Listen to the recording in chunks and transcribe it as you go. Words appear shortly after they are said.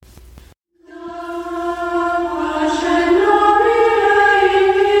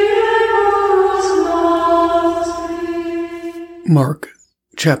Mark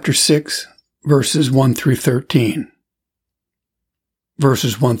chapter 6, verses 1 through 13.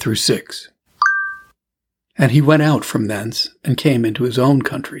 Verses 1 through 6. And he went out from thence, and came into his own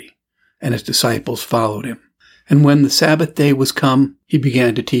country, and his disciples followed him. And when the Sabbath day was come, he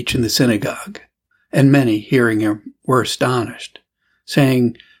began to teach in the synagogue. And many, hearing him, were astonished,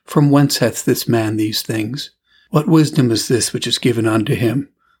 saying, From whence hath this man these things? What wisdom is this which is given unto him,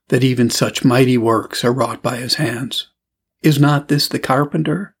 that even such mighty works are wrought by his hands? Is not this the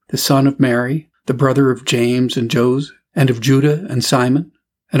carpenter, the son of Mary, the brother of James and Joses, and of Judah and Simon?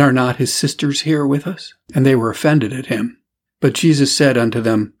 And are not his sisters here with us? And they were offended at him. But Jesus said unto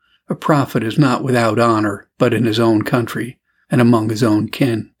them, A prophet is not without honor, but in his own country, and among his own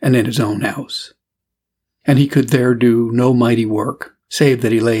kin, and in his own house. And he could there do no mighty work, save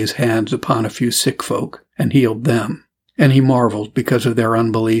that he lay his hands upon a few sick folk, and healed them. And he marveled because of their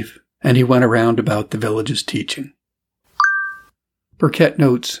unbelief, and he went around about the villages teaching. Burkett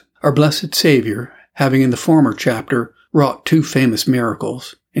notes, Our blessed Savior, having in the former chapter wrought two famous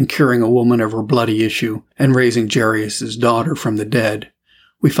miracles, in curing a woman of her bloody issue and raising Jairus' daughter from the dead,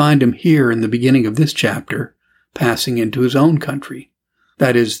 we find him here in the beginning of this chapter, passing into his own country,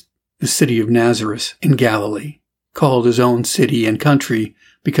 that is, the city of Nazareth in Galilee, called his own city and country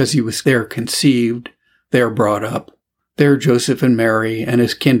because he was there conceived, there brought up, there Joseph and Mary and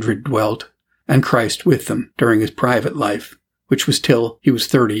his kindred dwelt, and Christ with them during his private life, which was till he was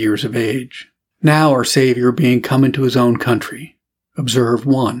 30 years of age. Now our Savior being come into his own country, observe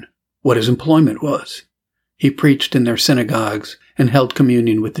 1, what his employment was. He preached in their synagogues and held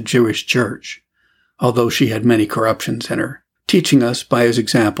communion with the Jewish church, although she had many corruptions in her, teaching us by his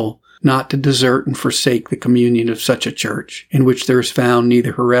example not to desert and forsake the communion of such a church, in which there is found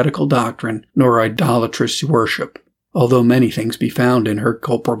neither heretical doctrine nor idolatrous worship, although many things be found in her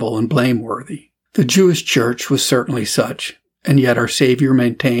culpable and blameworthy. The Jewish church was certainly such, and yet our Savior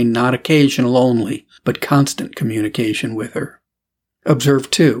maintained not occasional only, but constant communication with her. Observe,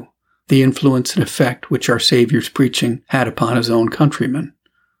 too, the influence and effect which our Savior's preaching had upon his own countrymen,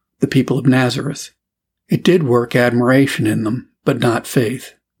 the people of Nazareth. It did work admiration in them, but not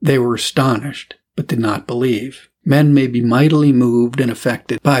faith. They were astonished, but did not believe. Men may be mightily moved and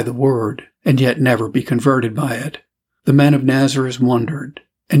affected by the word, and yet never be converted by it. The men of Nazareth wondered,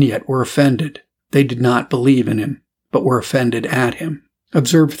 and yet were offended. They did not believe in him, but were offended at him.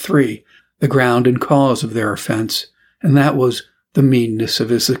 Observe 3, the ground and cause of their offense, and that was the meanness of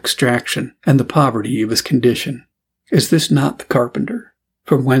his extraction and the poverty of his condition. Is this not the carpenter?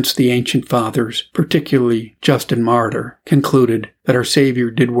 From whence the ancient fathers, particularly Justin Martyr, concluded that our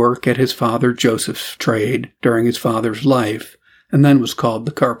Savior did work at his father Joseph's trade during his father's life, and then was called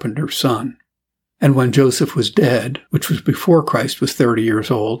the carpenter's son. And when Joseph was dead, which was before Christ was 30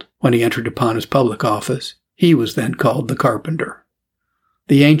 years old, when he entered upon his public office, he was then called the carpenter.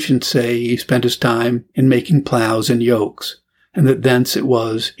 The ancients say he spent his time in making plows and yokes, and that thence it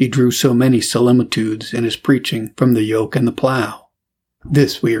was he drew so many similitudes in his preaching from the yoke and the plow.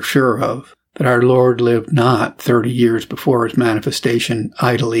 This we are sure of, that our Lord lived not 30 years before his manifestation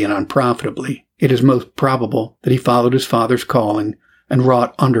idly and unprofitably. It is most probable that he followed his Father's calling and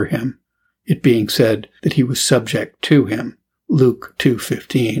wrought under him, it being said that he was subject to him, Luke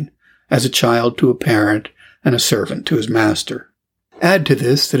 2:15, as a child to a parent and a servant to his master. Add to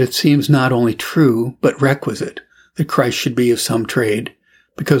this that it seems not only true, but requisite, that Christ should be of some trade,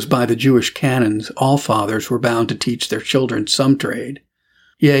 because by the Jewish canons all fathers were bound to teach their children some trade.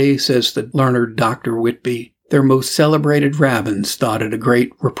 Yea, says the learned Dr. Whitby, their most celebrated rabbins thought it a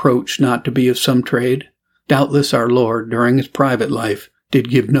great reproach not to be of some trade. Doubtless our Lord, during his private life, did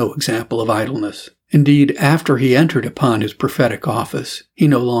give no example of idleness. Indeed, after he entered upon his prophetic office, he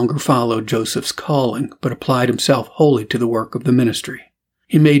no longer followed Joseph's calling, but applied himself wholly to the work of the ministry.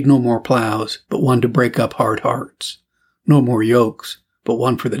 He made no more plows, but one to break up hard hearts, no more yokes, but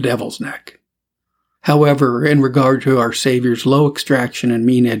one for the devil's neck. However, in regard to our Savior's low extraction and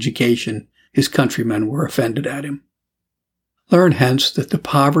mean education, his countrymen were offended at him. Learn hence that the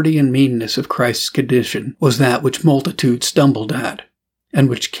poverty and meanness of Christ's condition was that which multitudes stumbled at, and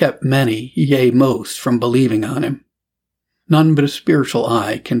which kept many, yea, most, from believing on him. None but a spiritual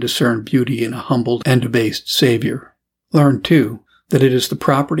eye can discern beauty in a humbled and debased Savior. Learn, too, that it is the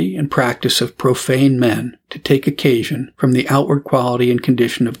property and practice of profane men to take occasion from the outward quality and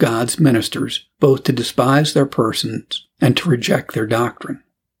condition of God's ministers, both to despise their persons and to reject their doctrine.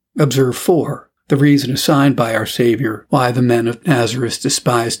 Observe 4, the reason assigned by our Savior why the men of Nazareth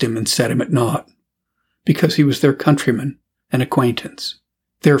despised him and set him at naught. Because he was their countryman and acquaintance.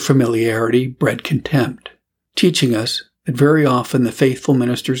 Their familiarity bred contempt, teaching us that very often the faithful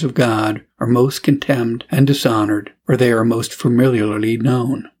ministers of God are most contemned and dishonored where they are most familiarly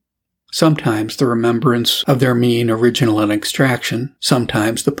known. Sometimes the remembrance of their mean original extraction,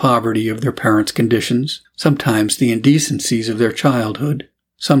 sometimes the poverty of their parents' conditions, sometimes the indecencies of their childhood,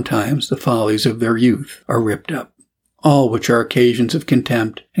 sometimes the follies of their youth are ripped up, all which are occasions of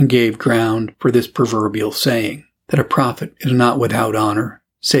contempt and gave ground for this proverbial saying, that a prophet is not without honor,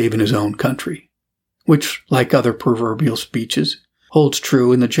 save in his own country, which, like other proverbial speeches, holds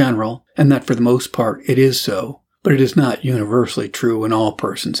true in the general, and that for the most part it is so, but it is not universally true in all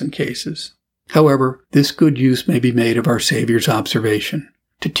persons and cases. However, this good use may be made of our Savior's observation,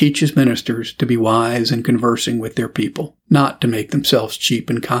 to teach his ministers to be wise in conversing with their people, not to make themselves cheap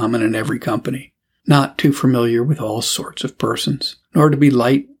and common in every company, not too familiar with all sorts of persons, nor to be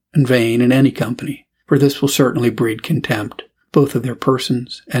light and vain in any company, for this will certainly breed contempt, both of their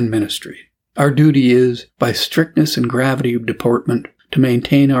persons and ministry. Our duty is, by strictness and gravity of deportment, to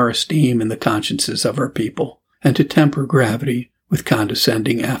maintain our esteem in the consciences of our people, and to temper gravity with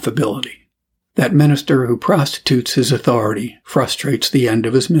condescending affability. That minister who prostitutes his authority frustrates the end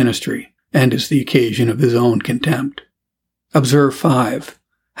of his ministry, and is the occasion of his own contempt. Observe 5.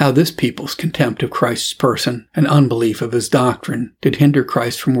 How this people's contempt of Christ's person and unbelief of his doctrine did hinder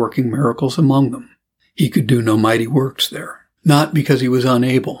Christ from working miracles among them. He could do no mighty works there, not because he was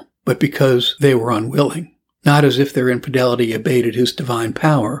unable, but because they were unwilling, not as if their infidelity abated his divine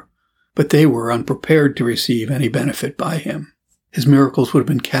power, but they were unprepared to receive any benefit by him. His miracles would have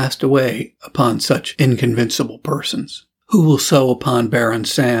been cast away upon such inconvincible persons. Who will sow upon barren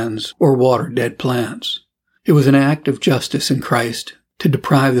sands or water dead plants? It was an act of justice in Christ to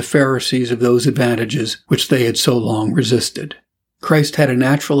deprive the Pharisees of those advantages which they had so long resisted. Christ had a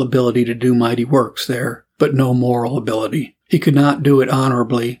natural ability to do mighty works there, but no moral ability. He could not do it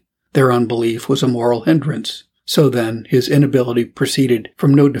honorably. Their unbelief was a moral hindrance. So then, his inability proceeded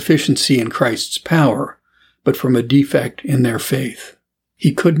from no deficiency in Christ's power, but from a defect in their faith.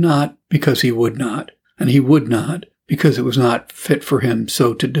 He could not because he would not, and he would not because it was not fit for him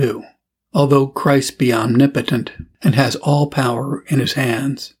so to do. Although Christ be omnipotent and has all power in his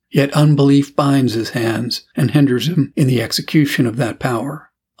hands, yet unbelief binds his hands and hinders him in the execution of that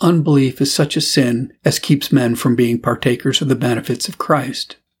power. Unbelief is such a sin as keeps men from being partakers of the benefits of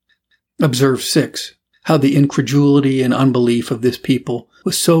Christ. Observe 6. How the incredulity and unbelief of this people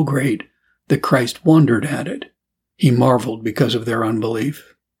was so great that Christ wondered at it. He marveled because of their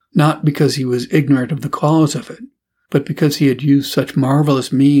unbelief, not because he was ignorant of the cause of it, but because he had used such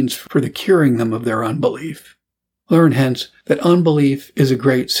marvelous means for the curing them of their unbelief. Learn hence that unbelief is a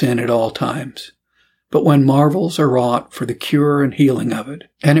great sin at all times, but when marvels are wrought for the cure and healing of it,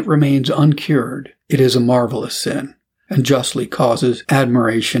 and it remains uncured, it is a marvelous sin, and justly causes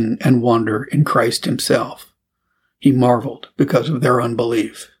admiration and wonder in Christ himself. He marveled because of their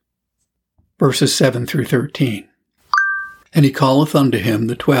unbelief. Verses 7 through 13. And he calleth unto him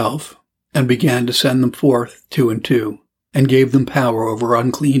the 12, and began to send them forth 2 and 2, and gave them power over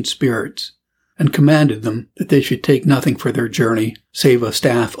unclean spirits, and commanded them that they should take nothing for their journey, save a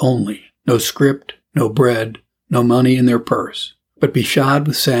staff only, no scrip, no bread, no money in their purse, but be shod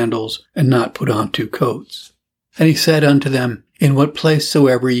with sandals, and not put on 2 coats. And he said unto them, In what place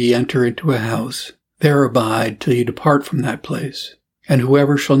soever ye enter into a house, there abide till ye depart from that place. And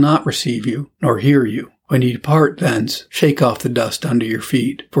whoever shall not receive you, nor hear you, when ye depart thence, shake off the dust under your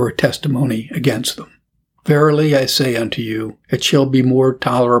feet, for a testimony against them. Verily I say unto you, it shall be more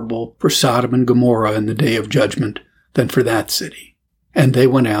tolerable for Sodom and Gomorrah in the day of judgment than for that city. And they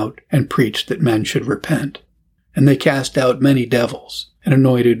went out and preached that men should repent. And they cast out many devils, and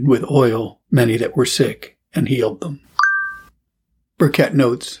anointed with oil many that were sick, and healed them. Burkett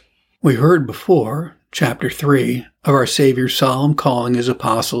notes, we heard before, chapter 3, of our Savior's solemn calling his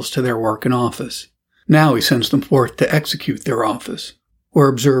apostles to their work and office. Now he sends them forth to execute their office. Or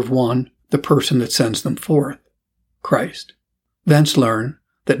observe 1, the person that sends them forth, Christ. Thence learn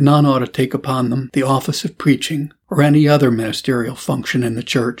that none ought to take upon them the office of preaching or any other ministerial function in the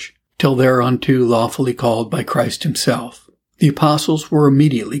church till thereunto lawfully called by Christ himself. The apostles were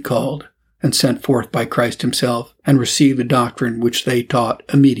immediately called and sent forth by Christ himself, and received the doctrine which they taught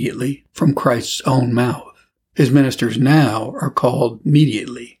immediately from Christ's own mouth. His ministers now are called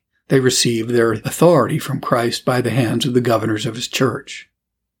immediately. They receive their authority from Christ by the hands of the governors of his church.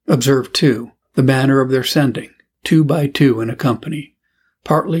 Observe 2, the manner of their sending, 2 by 2 in a company,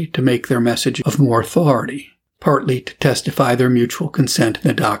 partly to make their message of more authority, partly to testify their mutual consent in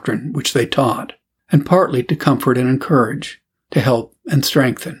the doctrine which they taught, and partly to comfort and encourage, to help and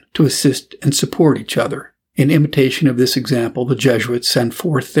strengthen, to assist and support each other. In imitation of this example, the Jesuits send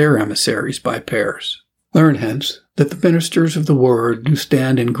forth their emissaries by pairs. Learn hence that the ministers of the word do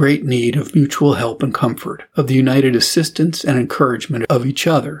stand in great need of mutual help and comfort, of the united assistance and encouragement of each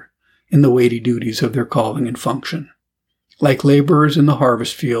other in the weighty duties of their calling and function. Like laborers in the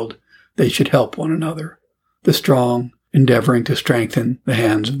harvest field, they should help one another, the strong endeavoring to strengthen the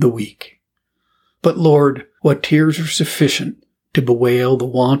hands of the weak. But Lord, what tears are sufficient to bewail the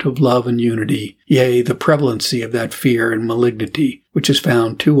want of love and unity, yea, the prevalency of that fear and malignity which is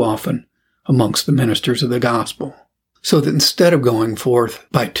found too often amongst the ministers of the gospel. So that instead of going forth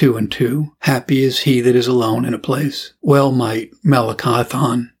by 2 and 2, happy is he that is alone in a place. Well might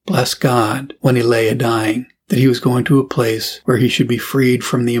Melanchthon bless God when he lay a-dying, that he was going to a place where he should be freed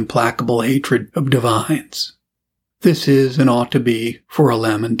from the implacable hatred of divines. This is and ought to be for a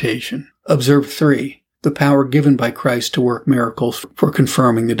lamentation. Observe 3. The power given by Christ to work miracles for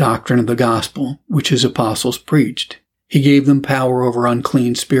confirming the doctrine of the gospel, which his apostles preached. He gave them power over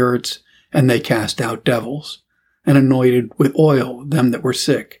unclean spirits, and they cast out devils, and anointed with oil them that were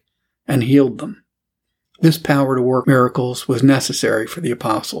sick, and healed them. This power to work miracles was necessary for the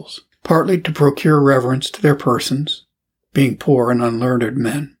apostles, partly to procure reverence to their persons, being poor and unlearned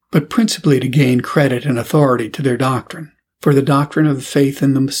men, but principally to gain credit and authority to their doctrine. For the doctrine of the faith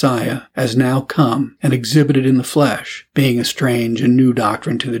in the Messiah, as now come and exhibited in the flesh, being a strange and new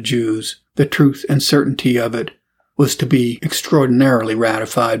doctrine to the Jews, the truth and certainty of it was to be extraordinarily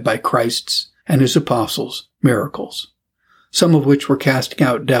ratified by Christ's and his apostles' miracles, some of which were casting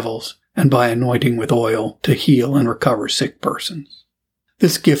out devils and by anointing with oil to heal and recover sick persons.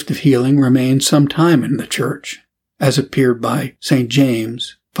 This gift of healing remained some time in the church, as appeared by St.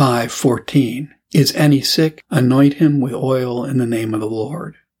 James 5:14. Is any sick? Anoint him with oil in the name of the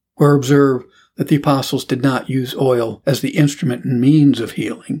Lord. Or observe that the apostles did not use oil as the instrument and means of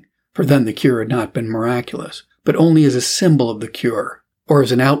healing, for then the cure had not been miraculous, but only as a symbol of the cure, or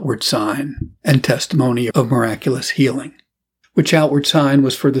as an outward sign and testimony of miraculous healing, which outward sign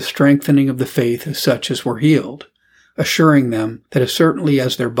was for the strengthening of the faith of such as were healed, assuring them that as certainly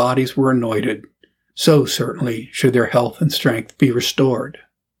as their bodies were anointed, so certainly should their health and strength be restored.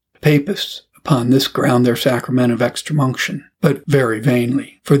 Papists upon this ground their sacrament of extremunction, but very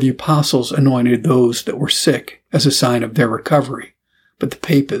vainly, for the apostles anointed those that were sick as a sign of their recovery, but the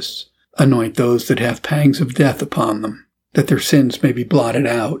papists anoint those that have pangs of death upon them, that their sins may be blotted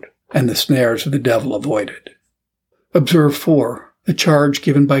out, and the snares of the devil avoided. Observe 4. The charge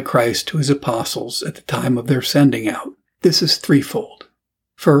given by Christ to his apostles at the time of their sending out. This is threefold.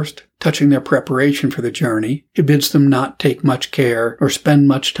 First, touching their preparation for the journey, he bids them not take much care or spend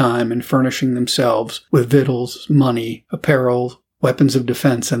much time in furnishing themselves with victuals, money, apparel, weapons of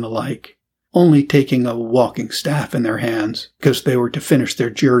defense, and the like, only taking a walking staff in their hands, because they were to finish their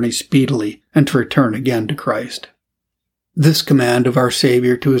journey speedily and to return again to Christ. This command of our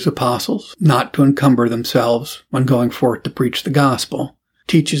Savior to his apostles, not to encumber themselves when going forth to preach the gospel,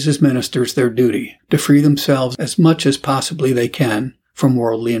 teaches his ministers their duty to free themselves as much as possibly they can from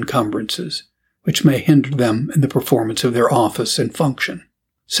worldly encumbrances, which may hinder them in the performance of their office and function.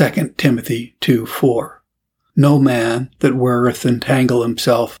 2 Timothy 2:4. No man that woreth entangle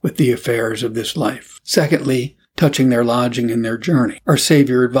himself with the affairs of this life. Secondly, touching their lodging in their journey, our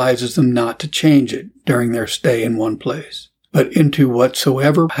Savior advises them not to change it during their stay in one place, but into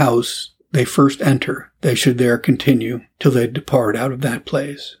whatsoever house they first enter, they should there continue till they depart out of that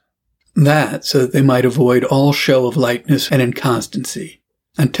place. That so that they might avoid all show of lightness and inconstancy,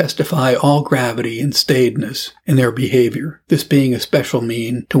 and testify all gravity and staidness in their behavior, this being a special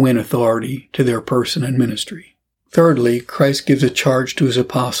mean to win authority to their person and ministry. Thirdly, Christ gives a charge to his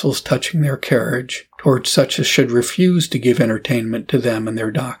apostles touching their carriage towards such as should refuse to give entertainment to them and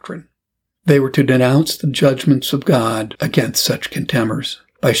their doctrine. They were to denounce the judgments of God against such contemners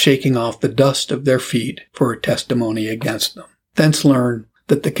by shaking off the dust of their feet for a testimony against them. Thence learn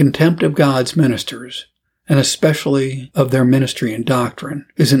that the contempt of God's ministers, and especially of their ministry and doctrine,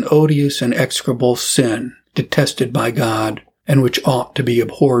 is an odious and execrable sin, detested by God, and which ought to be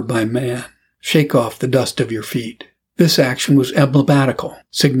abhorred by man. Shake off the dust of your feet. This action was emblematical,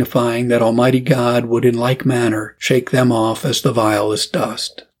 signifying that Almighty God would in like manner shake them off as the vilest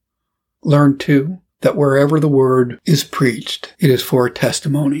dust. Learn, too, that wherever the word is preached, it is for a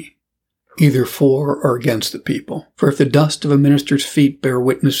testimony, either for or against the people. For if the dust of a minister's feet bear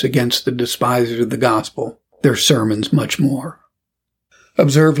witness against the despisers of the gospel, their sermons much more.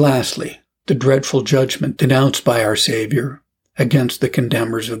 Observe lastly the dreadful judgment denounced by our Savior against the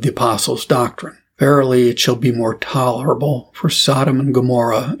contemners of the apostles' doctrine. Verily it shall be more tolerable for Sodom and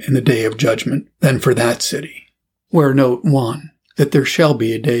Gomorrah in the day of judgment than for that city. Where note 1, that there shall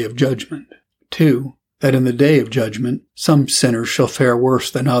be a day of judgment. 2, that in the day of judgment some sinners shall fare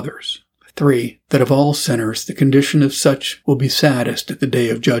worse than others. 3. That of all sinners, the condition of such will be saddest at the day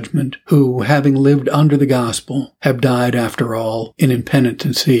of judgment, who, having lived under the gospel, have died after all in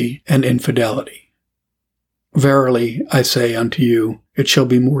impenitency and infidelity. Verily, I say unto you, it shall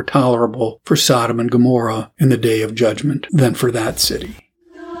be more tolerable for Sodom and Gomorrah in the day of judgment than for that city.